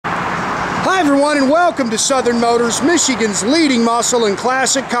Hi everyone, and welcome to Southern Motors, Michigan's leading muscle and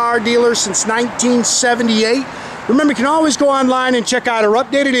classic car dealer since 1978. Remember, you can always go online and check out our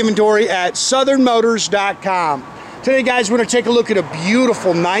updated inventory at southernmotors.com. Today, guys, we're going to take a look at a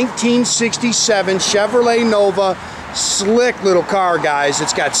beautiful 1967 Chevrolet Nova. Slick little car, guys.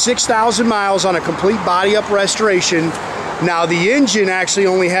 It's got 6,000 miles on a complete body-up restoration. Now, the engine actually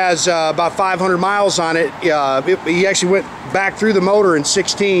only has about 500 miles on it. He actually went back through the motor in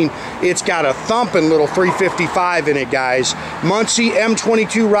 16. It's got a thumping little 355 in it, guys. Muncie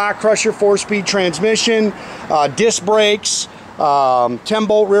M22 rock crusher 4-speed transmission, disc brakes,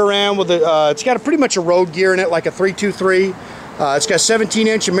 10-bolt rear end with it's got pretty much a road gear in it, like a 323. It's got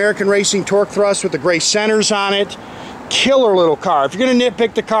 17-inch American Racing torque thrust with the gray centers on it. Killer little car. If you're going to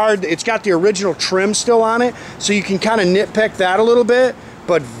nitpick the car, it's got the original trim still on it, so you can kind of nitpick that a little bit,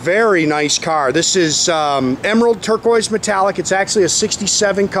 but very nice car. This is Emerald Turquoise metallic. It's actually a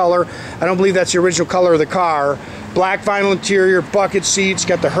 67 color. I don't believe that's the original color of the car. Black vinyl interior, bucket seats,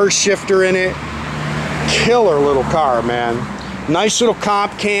 got the Hurst shifter in it. Killer little car, man. Nice little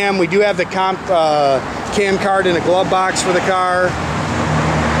comp cam. We do have the comp cam card in a glove box for the car.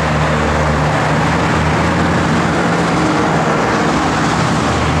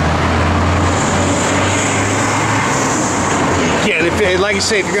 Like I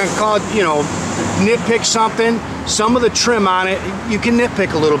say, if you're going to call it, you know, nitpick something, some of the trim on it, you can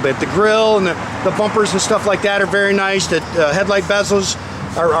nitpick a little bit. The grill and the bumpers and stuff like that are very nice. The headlight bezels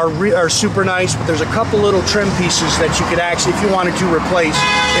are super nice, but there's a couple little trim pieces that you could actually, if you wanted to, replace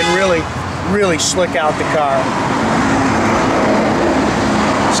and really slick out the car.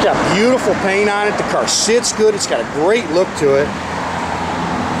 It's got beautiful paint on it. The car sits good. It's got a great look to it.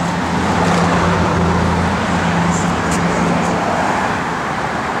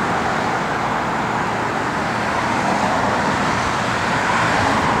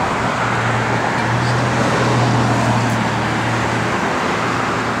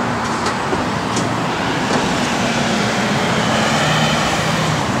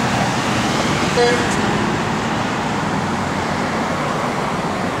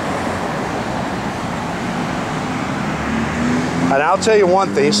 And I'll tell you one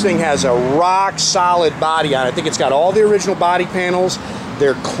thing, this thing has a rock solid body on it. I think it's got all the original body panels.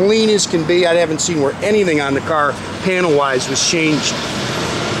 They're clean as can be. I haven't seen where anything on the car panel wise was changed.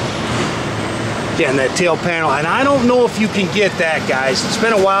 Again, that tail panel, and I don't know if you can get that, guys. It's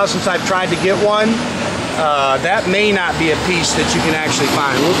been a while since I've tried to get one. That may not be a piece that you can actually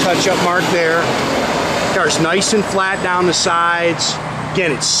find. A little touch-up mark there. The car's nice and flat down the sides.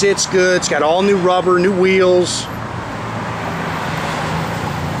 Again, it sits good. It's got all new rubber, new wheels.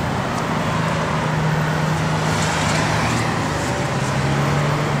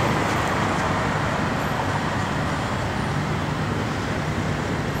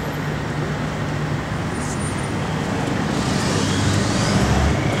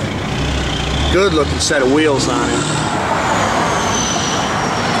 Good looking set of wheels on it.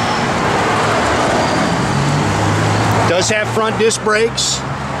 Does have front disc brakes.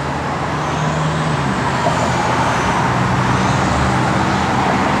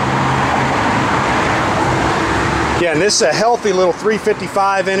 Again, this is a healthy little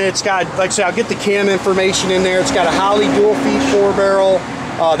 355 in it. It's got, like I said, I'll get the cam information in there. It's got a Holley dual feed 4-barrel.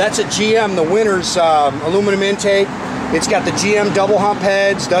 That's a GM, the winner's aluminum intake. It's got the GM double hump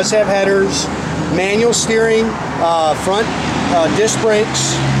heads, does have headers, manual steering, front disc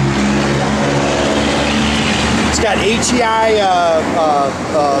brakes. It's got HEI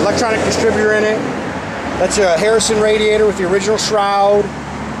electronic distributor in it. That's a Harrison radiator with the original shroud.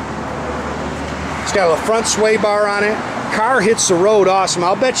 It's got a front sway bar on it. Car hits the road awesome.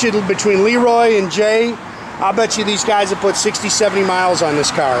 I'll bet you between Leroy and Jay, I'll bet you these guys have put 60, 70 miles on this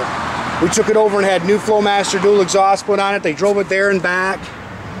car. We took it over and had new Flowmaster dual exhaust put on it. They drove it there and back.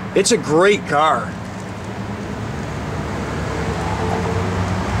 It's a great car.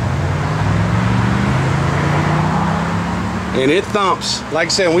 And it thumps. Like I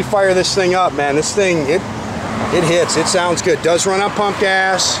said, when we fire this thing up, man, this thing, it hits. It sounds good. Does run on pump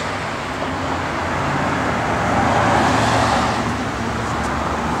gas.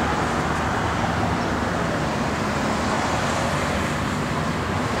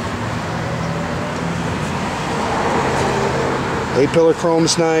 A-pillar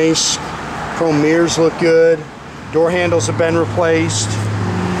chrome's nice. Chrome mirrors look good. Door handles have been replaced.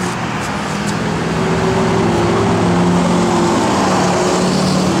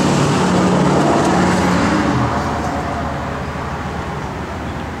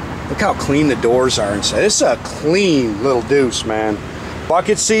 Look how clean the doors are inside. This is a clean little deuce, man.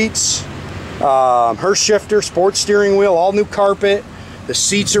 Bucket seats, Hurst shifter, sports steering wheel, all new carpet. The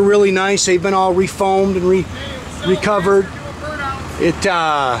seats are really nice. They've been all refoamed and recovered.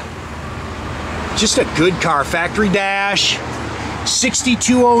 Just a good car. Factory dash,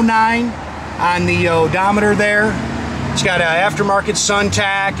 6209 on the odometer there. It's got an aftermarket sun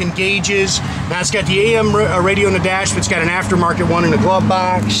tach and gauges. Now it's got the AM radio in the dash, but it's got an aftermarket one in the glove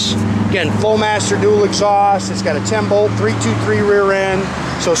box. Again, Flowmaster dual exhaust. It's got a 10-bolt 323 rear end,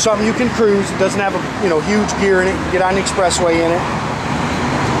 so something you can cruise. It doesn't have a huge gear in it. You can get on the expressway in it.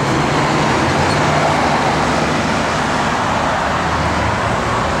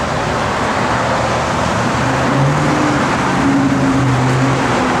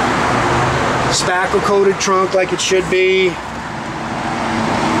 Spackle coated trunk like it should be.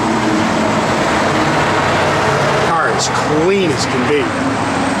 Car is clean as can be.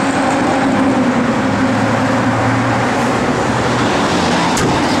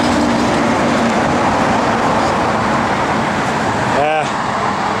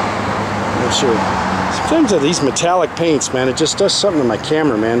 Not sure. Sometimes of these metallic paints, man, it just does something to my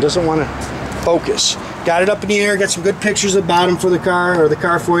camera, man. It doesn't want to focus. Got it up in the air, got some good pictures of the bottom for the car, or the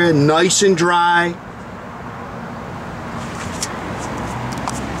car for you, nice and dry.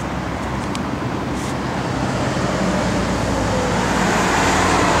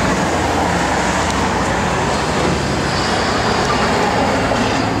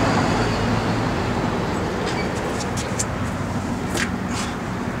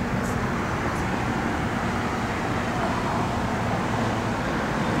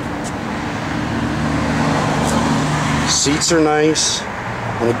 Seats are nice,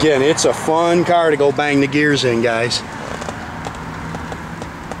 and again, it's a fun car to go bang the gears in, guys.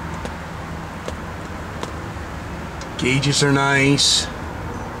 Gauges are nice.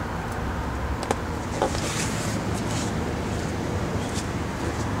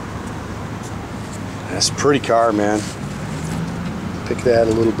 That's a pretty car, man. Pick that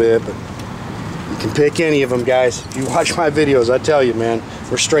a little bit, but you can pick any of them, guys. If you watch my videos, I tell you, man,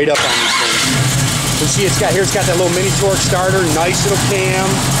 we're straight up on these things. You see, it's got that little mini torque starter, nice little cam.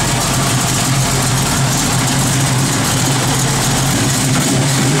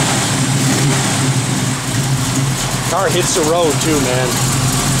 Car hits the road too, man.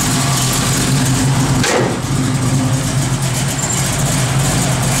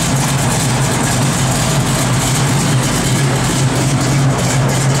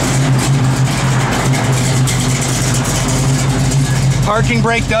 Parking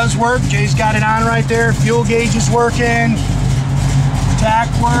brake does work. Jay's got it on right there. Fuel gauge is working. Tach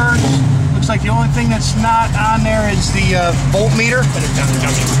works. Looks like the only thing that's not on there is the voltmeter.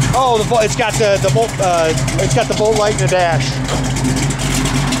 Oh, it's got the volt. It's got the volt light in the dash.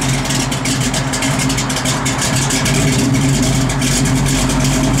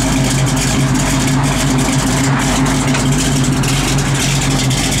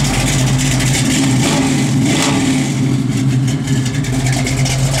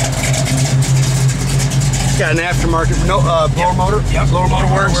 Got an aftermarket blower motor. Yep, blower motor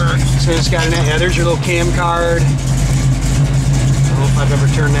works. So it's got an, yeah, there's your little cam card. I don't know if I've ever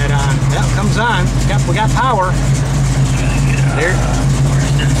turned that on. Yeah, it comes on. We got power. There.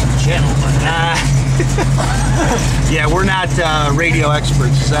 Channel. Yeah, we're not radio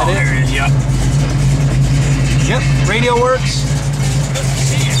experts. Is that it? There it is. Yep. Yep. Radio works.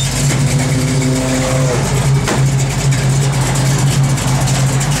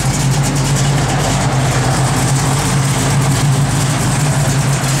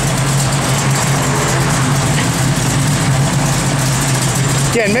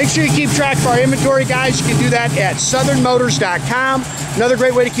 Again, make sure you keep track of our inventory, guys. You can do that at southernmotors.com. Another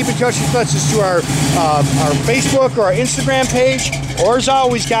great way to keep in touch with us is to our Facebook or our Instagram page. Or as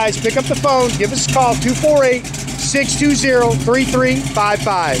always, guys, pick up the phone, give us a call,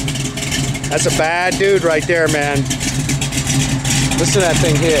 248-620-3355. That's a bad dude right there, man. Listen to that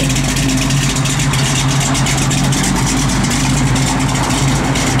thing hit.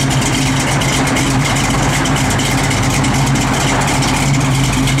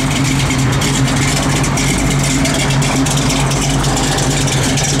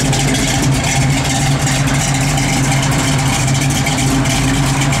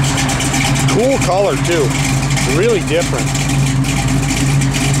 Cool color too, really different.